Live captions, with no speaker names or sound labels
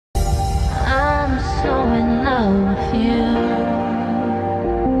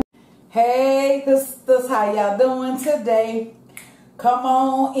YouTubers, how y'all doing today? Come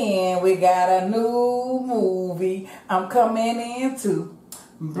on in, we got a new movie I'm coming in to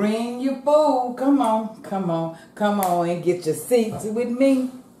bring you food. Come on, come on, come on and get your seats with me.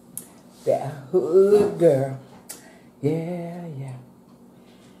 That hood girl. Yeah, yeah.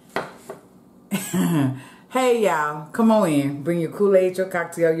 Hey y'all, come on in. Bring your Kool-Aid, your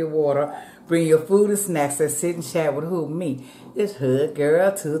cocktail, your water. Bring your food and snacks and sit and chat with who? Me. It's Hood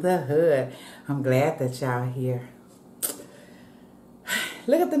Girl to the Hood. I'm glad that y'all here.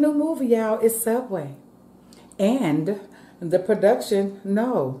 Look at the new movie, y'all. It's Subway. And the production,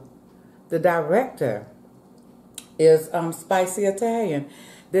 no. The director is Spicy Italian.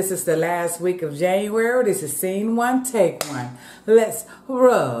 This is the last week of January. This is scene one, take one. Let's roll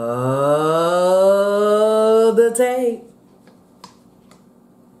the tape.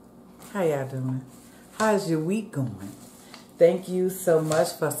 How y'all doing? How's your week going? Thank you so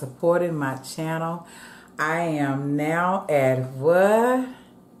much for supporting my channel. I am now at what?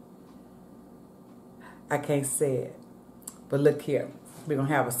 I can't say it. But look here. We're going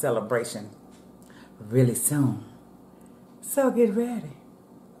to have a celebration really soon. So get ready.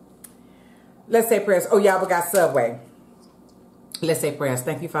 Let's say prayers. Oh, y'all, we got Subway. Let's say prayers.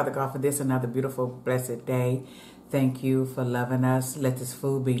 Thank you, Father God, for this another beautiful, blessed day. Thank you for loving us. Let this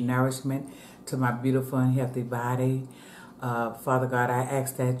food be nourishment to my beautiful and healthy body. Father God, I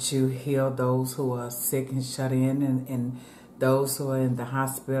ask that you heal those who are sick and shut in and those who are in the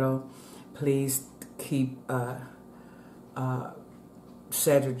hospital. Please keep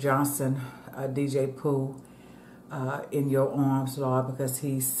Cedric Johnson, DJ Pooh, in your arms, Lord, because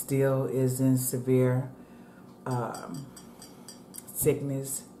he still is in severe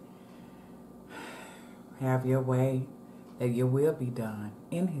sickness. Have your way, that your will be done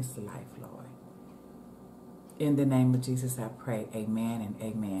in his life, Lord. In the name of Jesus, I pray. Amen and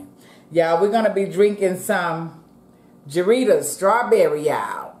amen. Y'all, we're going to be drinking some Jarita strawberry,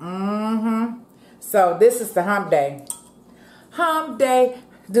 y'all. So this is the hump day. Hump day.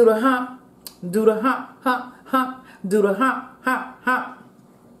 Do the hump. Do the hump, hump, hump. Do the hump, hump, hump.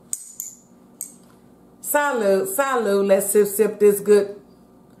 Salud, salud. Let's sip this good.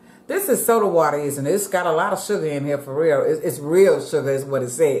 This is soda water, isn't it? It's got a lot of sugar in here for real. It's real sugar is what it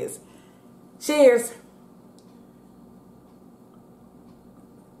says. Cheers.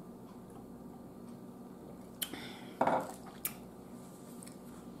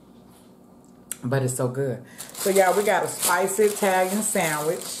 But it's so good. So y'all, we got a spicy Italian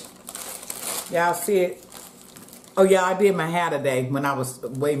sandwich. Y'all see it? Oh yeah, I did my hair today when I was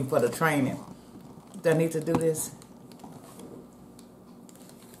waiting for the training. Do I need to do this?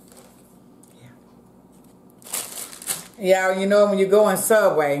 Yeah, you know when you go in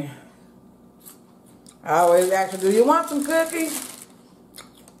Subway, I always ask you, do you want some cookies?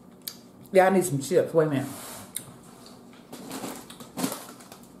 Yeah, I need some chips. Wait a minute.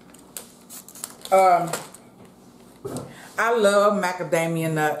 I love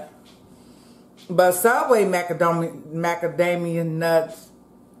macadamia nut, but Subway macadamia nuts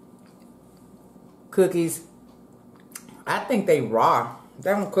cookies, I think they raw. They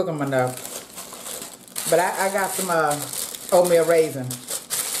don't cook them enough. But I got some oatmeal raisin.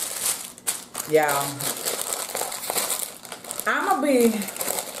 Y'all, I'ma be,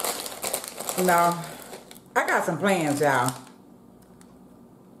 I got some plans, y'all.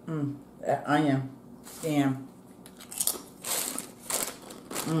 That onion. Damn.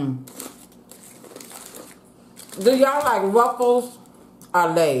 Do y'all like Ruffles or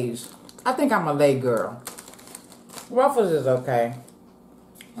Lay's? I think I'm a Lay girl. Ruffles is okay.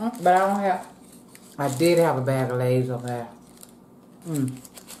 But I don't have, I did have a bag of Lay's over there.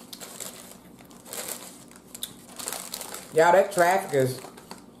 Y'all, that traffic is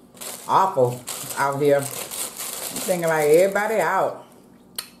awful out here. I'm thinking like everybody out.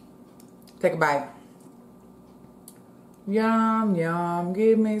 Take a bite. Yum, yum,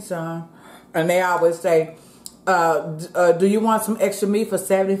 give me some. And they always say, do you want some extra meat for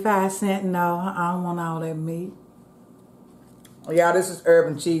 75 cents? No, I don't want all that meat. Y'all, this is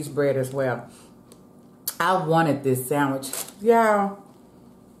herb and cheese bread as well. I wanted this sandwich. Y'all,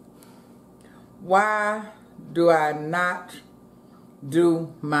 why do I not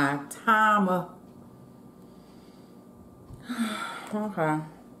do my timer? Okay.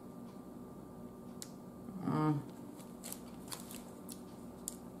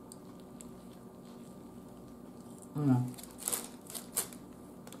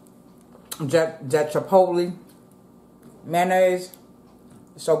 That chipotle mayonnaise,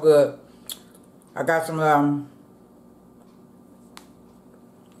 so good. I got some a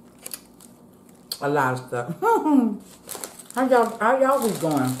lot of stuff. How y'all be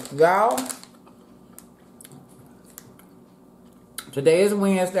going, y'all? Today is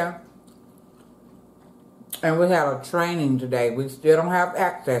Wednesday. And we have a training today. We still don't have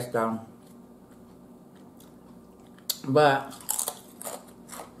access though. But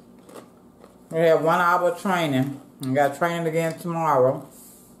we have 1 hour training. We got training again tomorrow.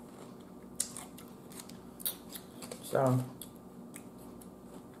 So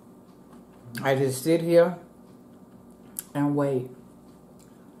I just sit here and wait.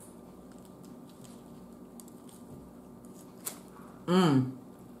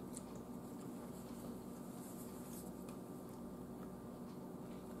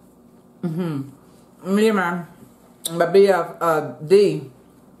 Me and my BF D,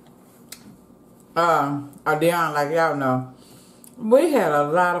 or Dion, like y'all know, we had a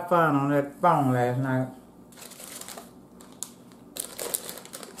lot of fun on that phone last night.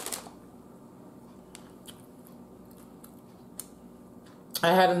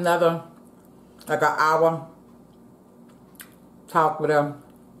 I had another, like an hour talk with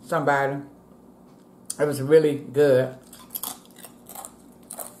somebody. It was really good.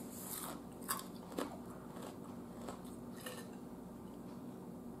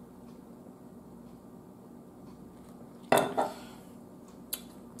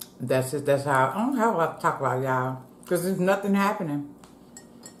 That's it. That's how. I don't have a lot to talk about, y'all, because there's nothing happening.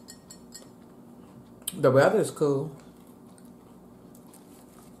 The weather is cool.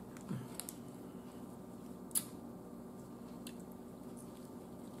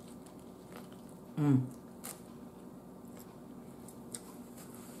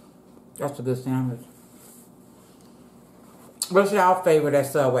 That's a good sandwich. What's y'all favorite at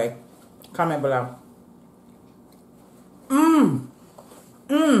Subway? Comment below.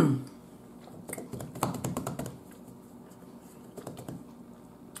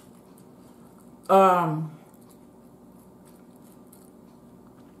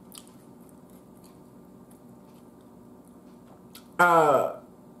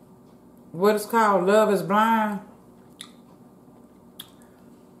 What is called Love is Blind.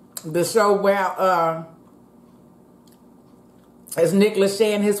 The show where it's Nick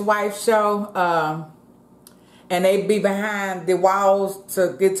Lachey and his wife's show, and they be behind the walls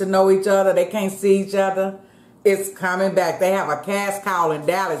to get to know each other. They can't see each other. It's coming back. They have a cast call in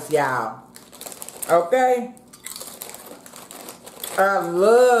Dallas, y'all. Okay? I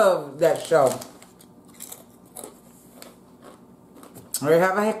love that show. We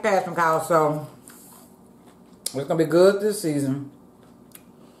have a casting call, so it's going to be good this season.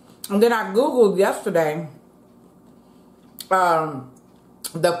 And then I Googled yesterday the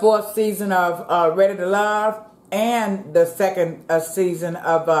 4th season of Ready to Love and the 2nd season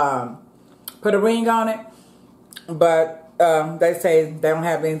of Put a Ring on It. But they say they don't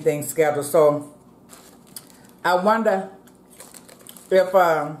have anything scheduled. So I wonder if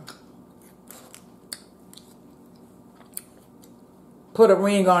Put a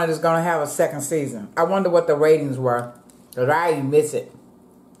Ring on It is going to have a 2nd season. I wonder what the ratings were, because I didn't miss it.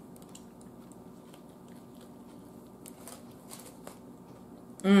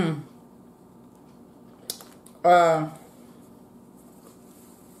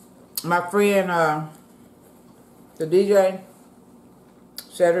 My friend, the DJ,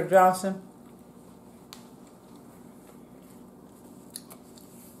 Cedric Johnson,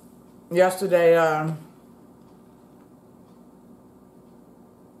 yesterday,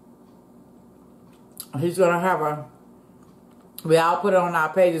 he's gonna have we all put it on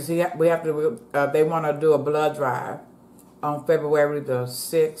our pages. We have to. They want to do a blood drive on February the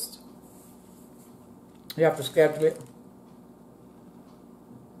 6th. You have to schedule it.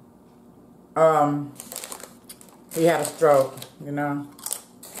 He had a stroke, you know.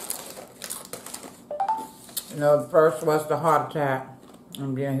 You know, the first was the heart attack,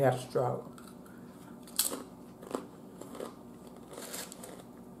 and then he had a stroke.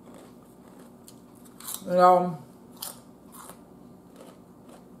 You know,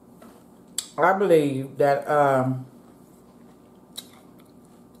 I believe that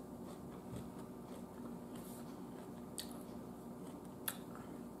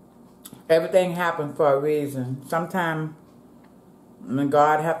everything happened for a reason. Sometimes when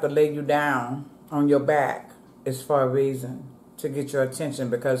God have to lay you down on your back, it's for a reason, to get your attention,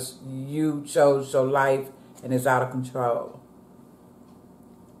 because you chose your life and it's out of control.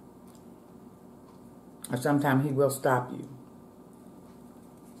 And sometimes he will stop you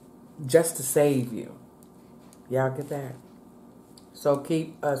just to save you. Y'all get that? So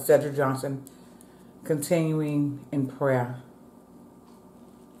keep Cedric Johnson continuing in prayer.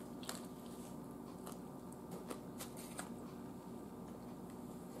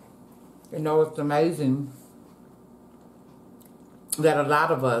 You know, it's amazing that a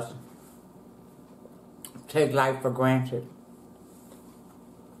lot of us take life for granted.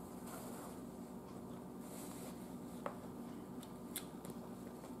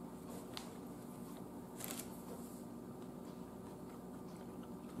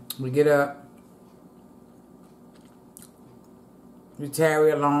 We get up. We tarry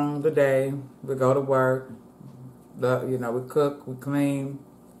along the day. We go to work. You know, we cook, we clean.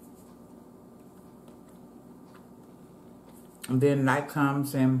 And then night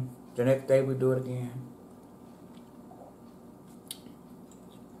comes and the next day we do it again.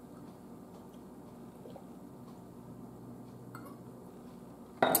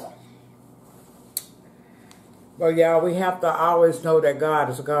 Well, y'all, we have to always know that God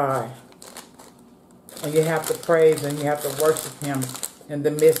is God. And you have to praise and you have to worship Him in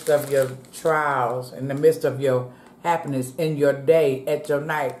the midst of your trials, in the midst of your happiness, in your day, at your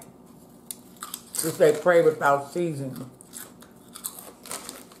night. We say pray without ceasing.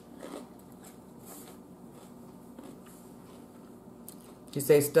 You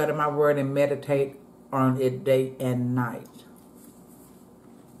say study my word and meditate on it day and night.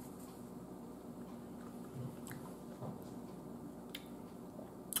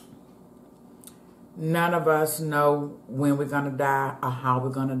 None of us know when we're going to die or how we're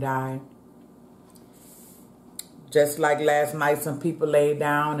going to die. Just like last night, some people laid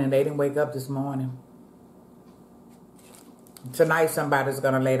down and they didn't wake up this morning. Tonight, somebody's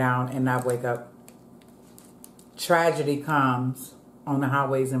going to lay down and not wake up. Tragedy comes on the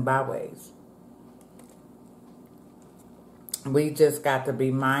highways and byways. We just got to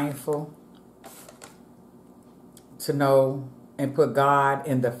be mindful to know and put God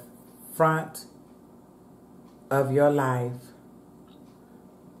in the front of your life.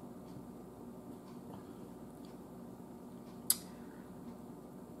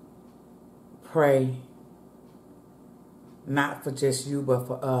 Pray, not for just you, but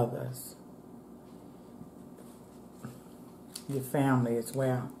for others. Your family as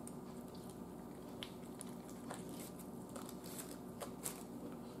well.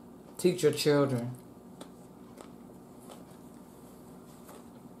 Teach your children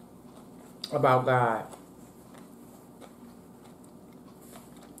about God.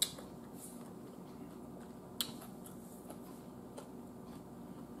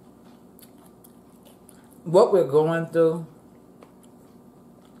 What we're going through,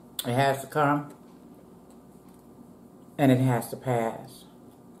 it has to come and it has to pass.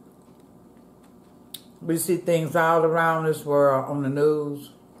 We see things all around this world on the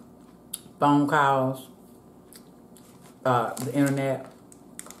news, phone calls, the internet.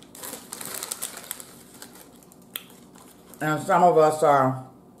 And some of us are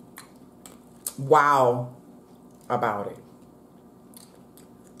wow about it.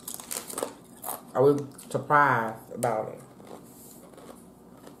 Are we surprised about it?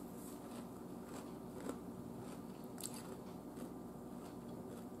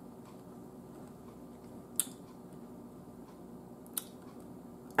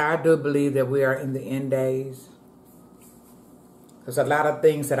 I do believe that we are in the end days. Because a lot of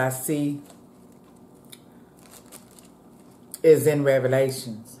things that I see is in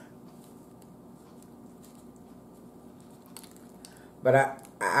Revelations. But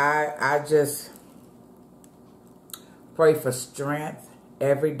I just pray for strength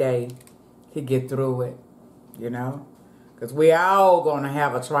every day to get through it, you know. Because we all going to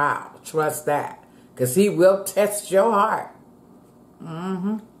have a trial. Trust that. Because He will test your heart.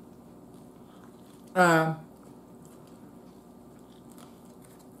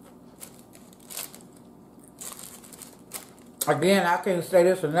 Again, I can't say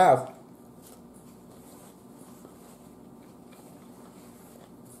this enough.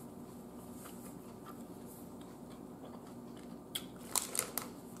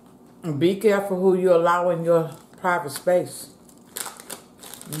 Be careful who you allow in your private space.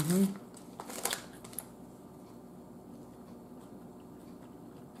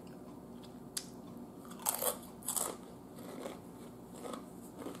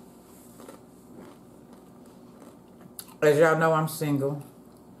 As y'all know, I'm single.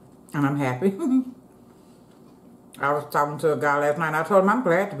 And I'm happy. I was talking to a guy last night and I told him I'm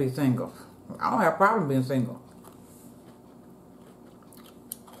glad to be single. I don't have a problem being single.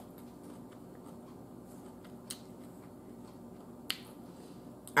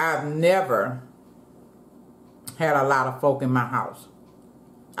 I've never had a lot of folk in my house.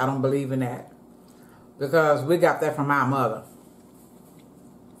 I don't believe in that. Because we got that from our mother.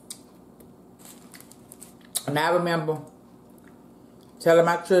 And I remember telling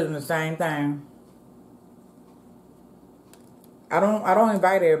my children the same thing. I don't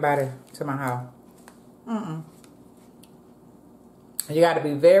invite everybody to my house. You got to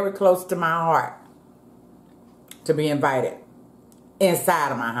be very close to my heart to be invited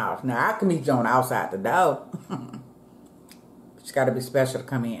inside of my house. Now, I can meet you on outside the door. But you got to be special to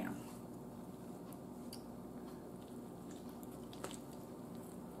come in.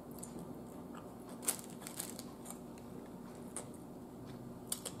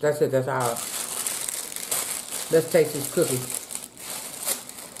 That's it. That's all. Let's taste these cookies.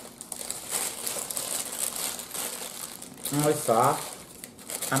 It's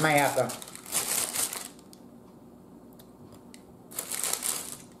soft. I might have to.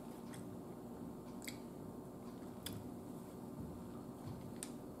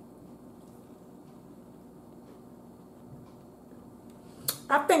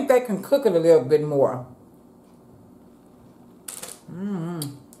 I think they can cook it a little bit more.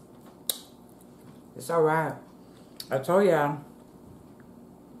 It's all right. I told y'all.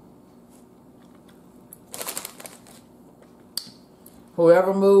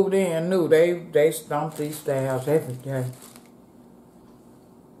 Whoever moved in knew they stomped these styles every day.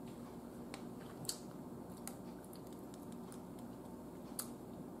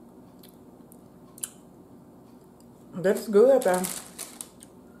 That's good though.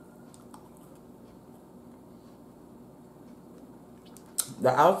 The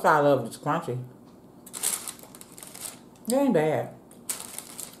outside of it is crunchy. It ain't bad.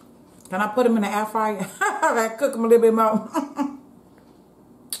 Can I put them in the air fryer? I cook them a little bit more.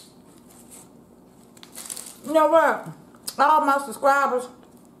 You know what? All my subscribers,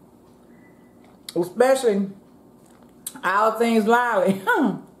 especially All Things Lively.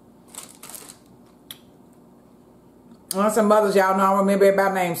 And some others y'all know I don't remember it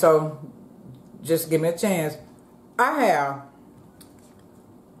by name, so just give me a chance. I have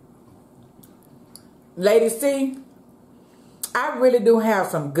Lady C. I really do have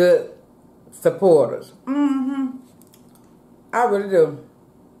some good supporters. I really do.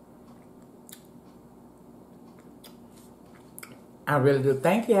 I really do.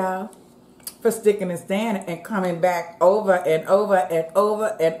 Thank y'all for sticking and standing and coming back over and over and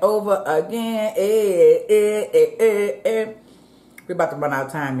over and over again. We're about to run out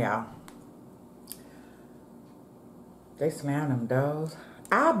of time, y'all. They slam them doors.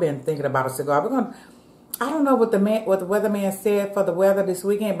 I've been thinking about a cigar. I don't know what the weatherman said for the weather this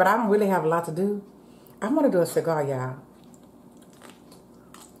weekend, but I don't really have a lot to do. I'm gonna do a cigar, y'all.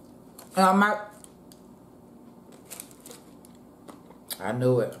 I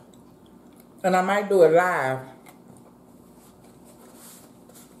knew it. And I might do it live.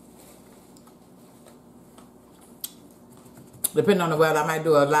 Depending on the weather, I might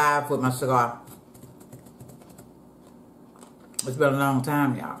do it live with my cigar. It's been a long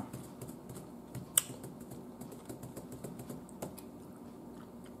time, y'all.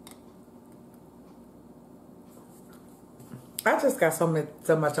 I just got so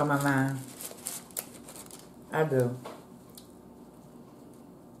much on my mind. I do.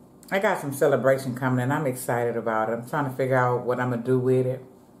 I got some celebration coming and I'm excited about it. I'm trying to figure out what I'm going to do with it.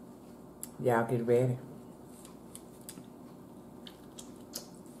 Y'all get ready.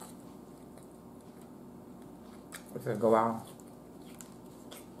 It's going to go out.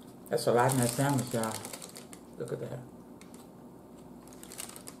 That's a lot in that sandwich, y'all. Look at that.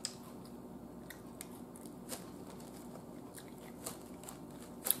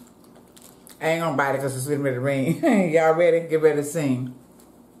 I ain't gonna bite it because it's getting ready to rain. Y'all ready? Get ready to sing.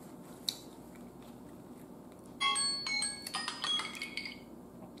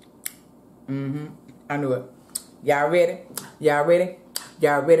 I knew it. Y'all ready? Y'all ready?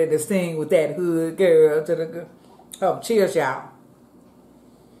 Y'all ready to sing with that hood girl to the good? Oh, cheers, y'all.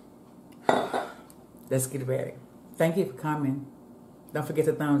 Let's get ready. Thank you for coming. Don't forget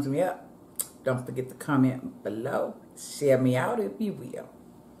to thumbs me up. Don't forget to comment below. Share me out if you will.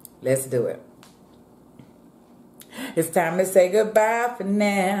 Let's do it. It's time to say goodbye for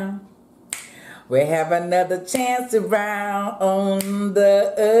now. We have another chance around on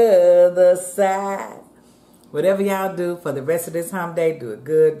the other side. Whatever y'all do for the rest of this hump day, do it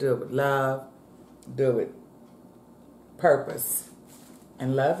good, do it with love, do it purpose.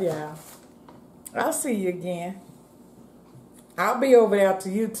 And love y'all. I'll see you again. I'll be over there to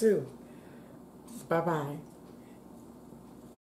you too. Bye-bye.